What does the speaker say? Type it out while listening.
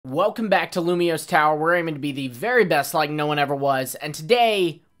Welcome back to Lumio's Tower. We're aiming to be the very best like no one ever was. And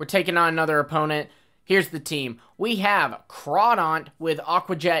today, we're taking on another opponent. Here's the team. We have Crawdaunt with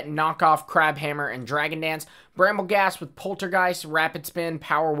Aquajet, Knockoff, Crabhammer, and Dragon Dance. Brambleghast with Poltergeist, Rapid Spin,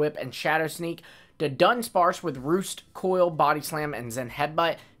 Power Whip, and Shadow Sneak. The Dunsparce with Roost, Coil, Body Slam, and Zen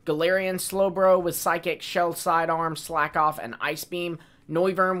Headbutt. Galarian Slowbro with Psychic, Shell Sidearm, Slack Off, and Ice Beam.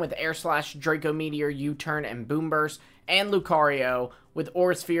 Noivern with Air Slash, Draco Meteor, U-Turn, and Boom Burst. And Lucario with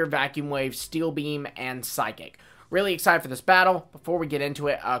Aura Sphere, Vacuum Wave, Steel Beam, and Psychic. Really excited for this battle. Before we get into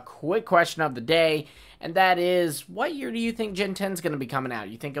it, a quick question of the day, and that is, what year do you think Gen 10 is going to be coming out?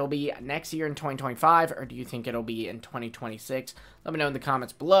 You think it'll be next year in 2025, or do you think it'll be in 2026? Let me know in the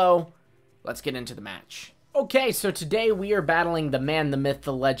comments below. Let's get into the match. Okay, so today we are battling the man, the myth,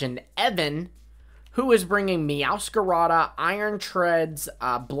 the legend, Evan, who is bringing Meowscarada, Iron Treads,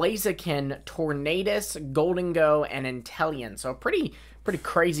 Blaziken, Tornadus, Golden Go, and Inteleon. So a pretty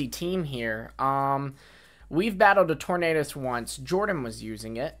crazy team here. We've battled a Tornadus once. Jordan was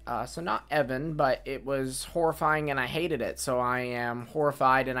using it, so not Evan, but it was horrifying and I hated it. So I am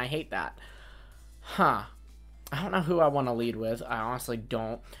horrified and I hate that. I don't know who I want to lead with. I honestly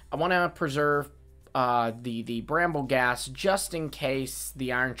don't. I want to preserve the Brambleghast just in case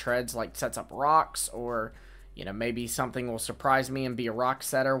the Iron Treads like sets up rocks, or you know, maybe something will surprise me and be a rock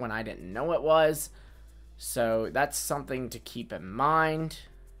setter when I didn't know it was. So that's something to keep in mind.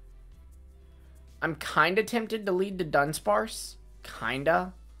 I'm kind of tempted to lead the Dunsparce,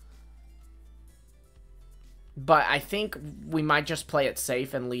 kinda, but I think we might just play it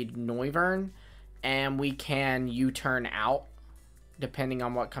safe and lead Noivern, and we can U-turn out depending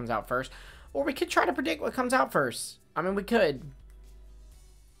on what comes out first. Or we could try to predict what comes out first. I mean, we could.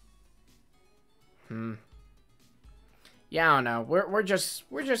 Yeah, I don't know. We're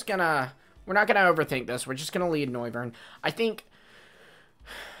not gonna overthink this. We're just gonna lead Noivern. I think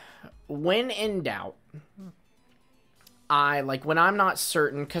when in doubt, when I'm not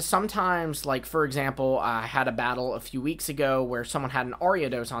certain, because sometimes, like, for example, I had a battle a few weeks ago where someone had an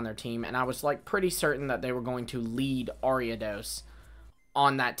Ariados on their team, and I was, like, pretty certain that they were going to lead Ariados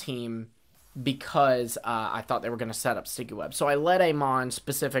on that team because I thought they were going to set up Sticky Web. So I led Amon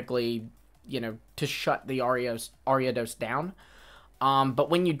specifically, you know, to shut the Ariados down. But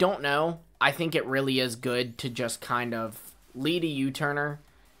when you don't know, I think it really is good to just kind of lead a U-turner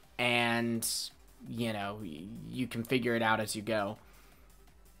and, you know, you can figure it out as you go.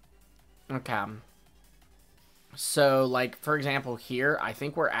 Okay. So, like, for example, here, I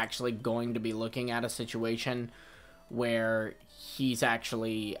think we're actually going to be looking at a situation where he's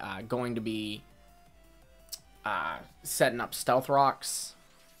actually going to be setting up Stealth Rocks.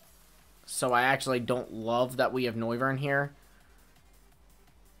 So I actually don't love that we have Noivern here.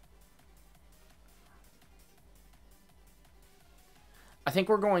 I think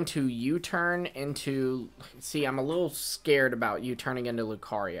we're going to U-turn into... See, I'm a little scared about U-turning into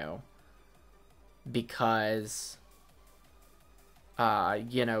Lucario. Because,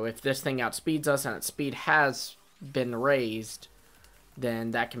 you know, if this thing outspeeds us and its speed has been raised, then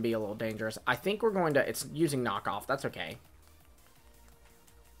that can be a little dangerous. I think we're going to... It's using Knockoff. That's okay.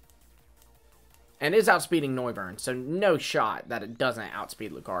 And it is outspeeding Noivern, so no shot that it doesn't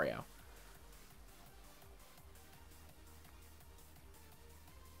outspeed Lucario.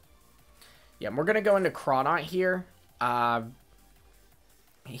 Yeah, we're going to go into Crawdaunt here.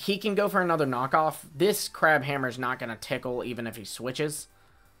 He can go for another Knockoff. This Crabhammer is not going to tickle even if he switches.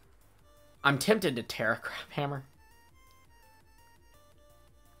 I'm tempted to Terra Crabhammer.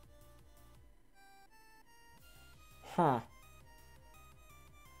 Huh.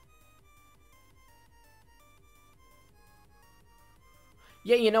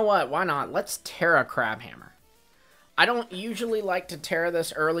 Yeah, you know what? Why not? Let's Terra Crabhammer. I don't usually like to Terra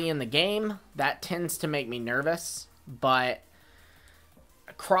this early in the game. That tends to make me nervous. But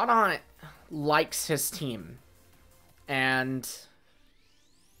Crawdaunt likes his team. And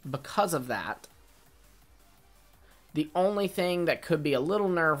because of that, the only thing that could be a little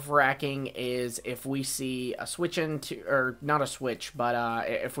nerve-wracking is if we see a switch into, or not a switch, but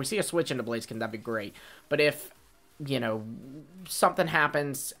if we see a switch into Blaziken, that'd be great. But if, you know, something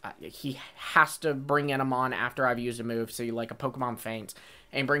happens, he has to bring in him on after I've used a move, so like a Pokemon faints,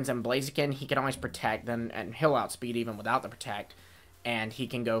 and brings in Blaziken, he can always protect, and he'll outspeed even without the protect, and he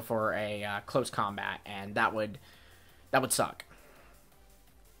can go for a close combat, and that would suck.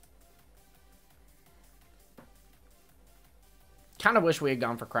 Kind of wish we had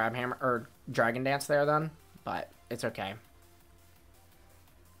gone for Crabhammer or Dragon Dance there then, but it's okay.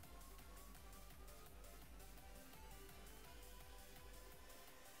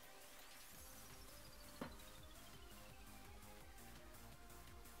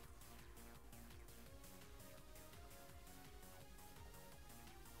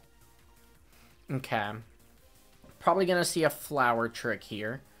 Okay. Probably gonna see a flower trick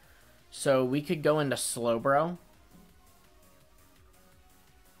here. So we could go into Slowbro.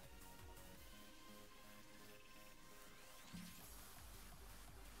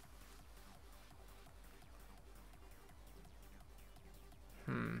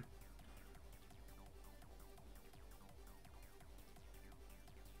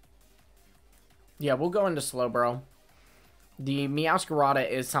 Yeah, we'll go into Slowbro. The Meowscarada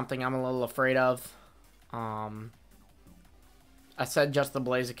is something I'm a little afraid of. I said just the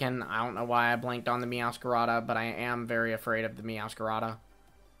Blaziken. I don't know why I blanked on the Meowscarada, but I am very afraid of the Meowscarada.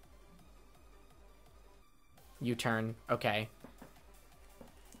 U-turn. Okay.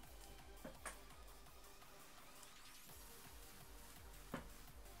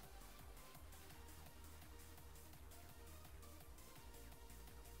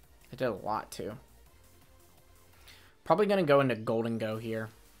 I did a lot, too. Probably going to go into Golden Go here.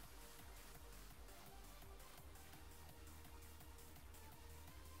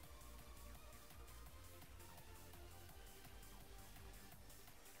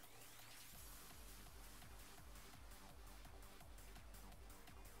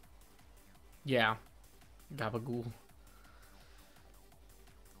 Yeah. Gabagool.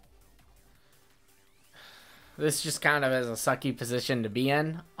 This just kind of is a sucky position to be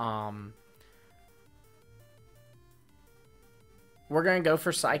in. We're going to go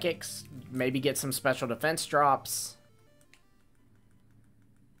for Psychics. Maybe get some special defense drops.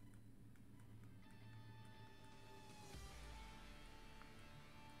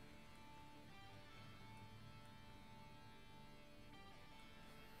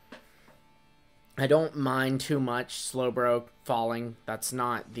 I don't mind too much Slowbro falling. That's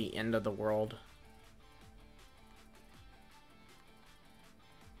not the end of the world.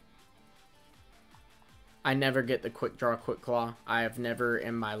 I never get the Quick Draw, Quick Claw. I have never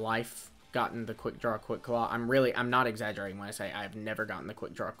in my life gotten the Quick Draw, Quick Claw. I'm not exaggerating when I say I have never gotten the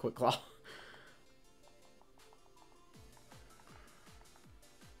Quick Draw, Quick Claw.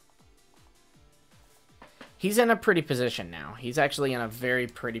 He's in a pretty position now. He's actually in a very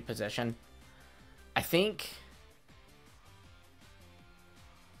pretty position. I think...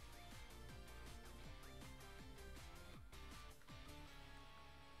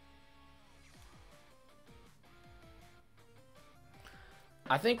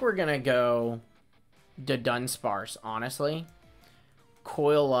 we're gonna go to Dunsparce, honestly.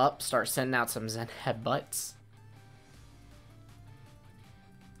 Coil up, start sending out some Zen Headbutts.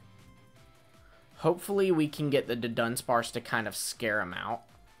 Hopefully we can get the Dunsparce to kind of scare him out.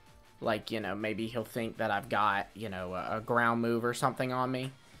 Like, you know, maybe he'll think that I've got, you know, a ground move or something on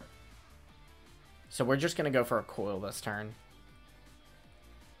me. So we're just going to go for a coil this turn.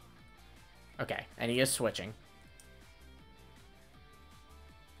 Okay, and he is switching.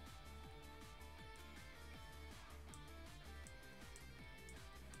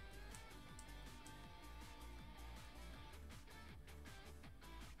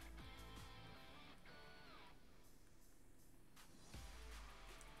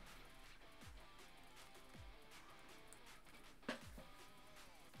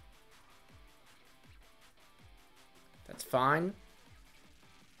 That's fine.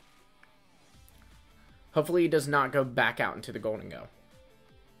 Hopefully he does not go back out into the Golden Go.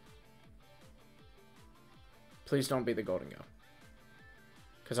 Please don't be the Golden Go.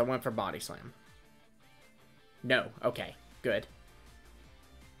 Because I went for Body Slam. No. Okay. Good.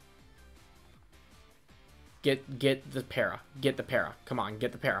 Get the para. Get the para. Come on,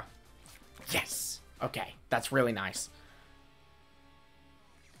 get the para. Yes! Okay. That's really nice.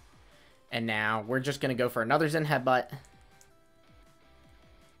 And now we're just going to go for another Zen Headbutt.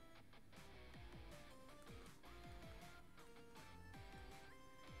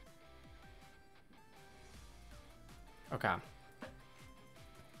 Okay.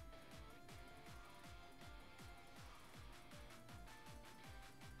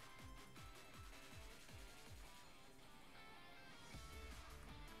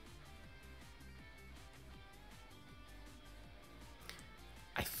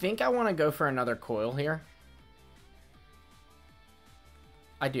 I think I want to go for another coil here.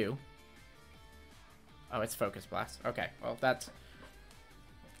 I do. Oh, it's Focus Blast. Okay, well, that's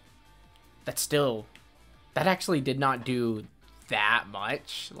still... That actually did not do that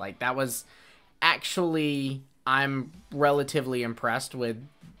much. Like, that was actually... I'm relatively impressed with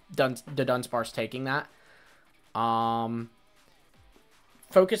the Dunsparce taking that.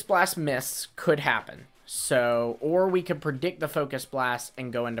 Focus Blast miss could happen. So, or we could predict the Focus Blast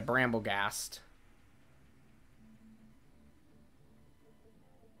and go into Brambleghast.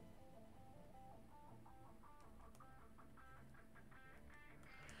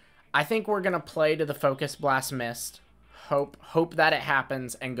 I think we're going to play to the Focus Blast Mist. Hope that it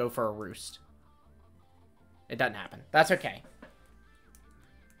happens and go for a Roost. It doesn't happen. That's okay.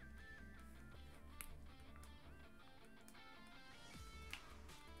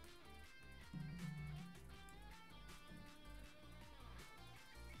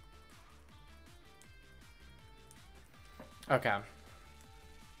 Okay.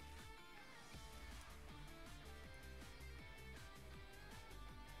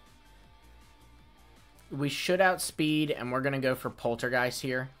 We should outspeed, and we're going to go for Poltergeist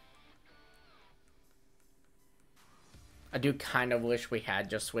here. I do kind of wish we had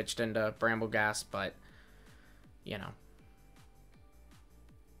just switched into Brambleghast, but, you know.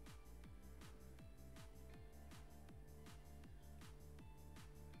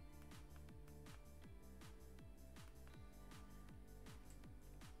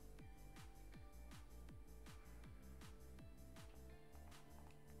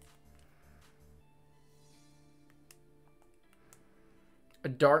 A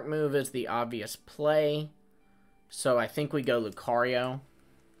dark move is the obvious play, so I think we go Lucario.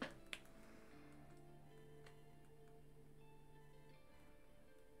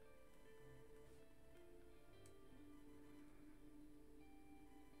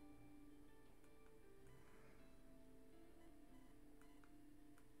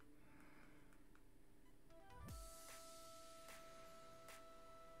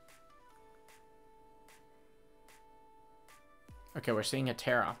 Okay, we're seeing a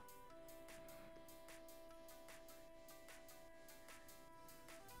Terra.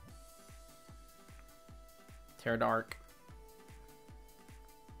 Terra Dark.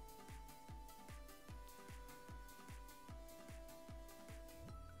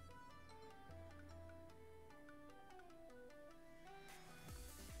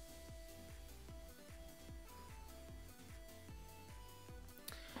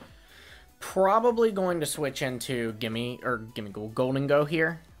 Probably going to switch into Gimme Golden Go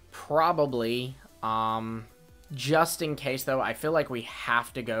here. Probably. Just in case, though, I feel like we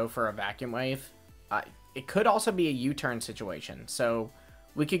have to go for a Vacuum Wave. It could also be a U-turn situation. So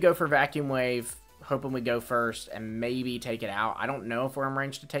we could go for Vacuum Wave, hoping we go first, and maybe take it out. I don't know if we're in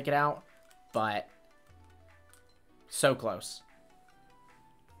range to take it out, but so close.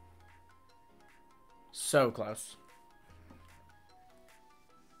 So close.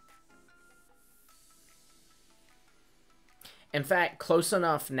 In fact, close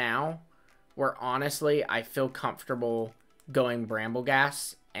enough now where honestly I feel comfortable going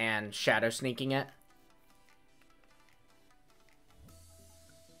Brambleghast and Shadow Sneaking it.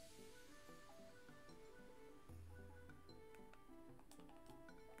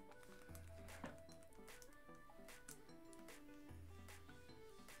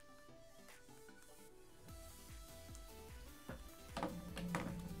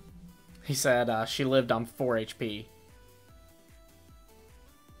 He said she lived on 4 HP.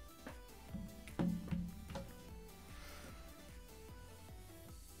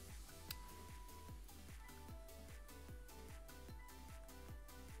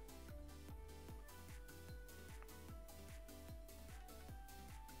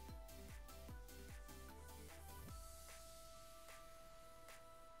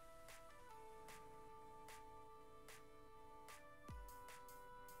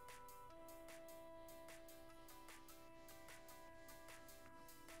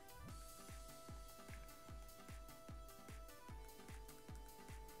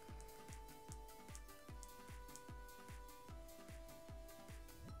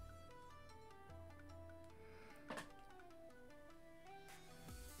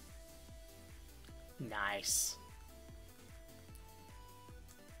 Nice.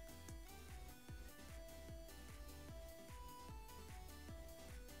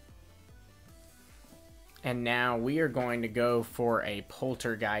 And now we are going to go for a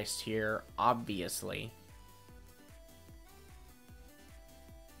Poltergeist here, obviously.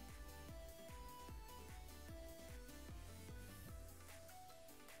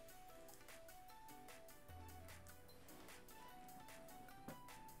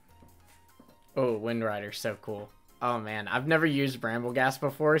 Oh, Wind Rider's so cool. Oh man, I've never used Brambleghast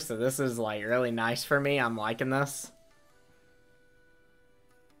before, so this is like really nice for me. I'm liking this.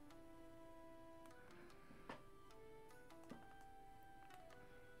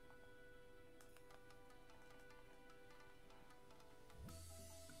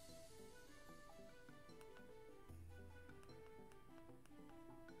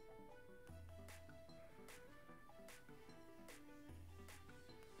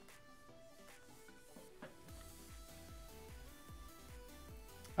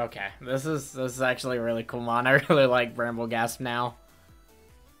 Okay, this is actually a really cool mon. I really like Brambleghast now.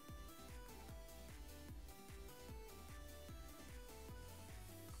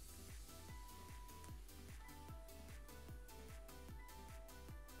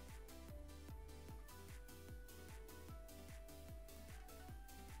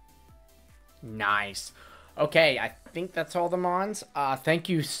 Nice. Okay, I think that's all the mons. Thank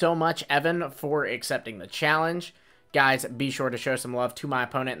you so much, Evan, for accepting the challenge. Guys, be sure to show some love to my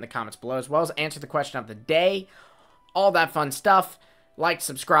opponent in the comments below, as well as answer the question of the day. All that fun stuff. Like,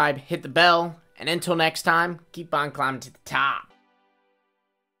 subscribe, hit the bell, and until next time, keep on climbing to the top.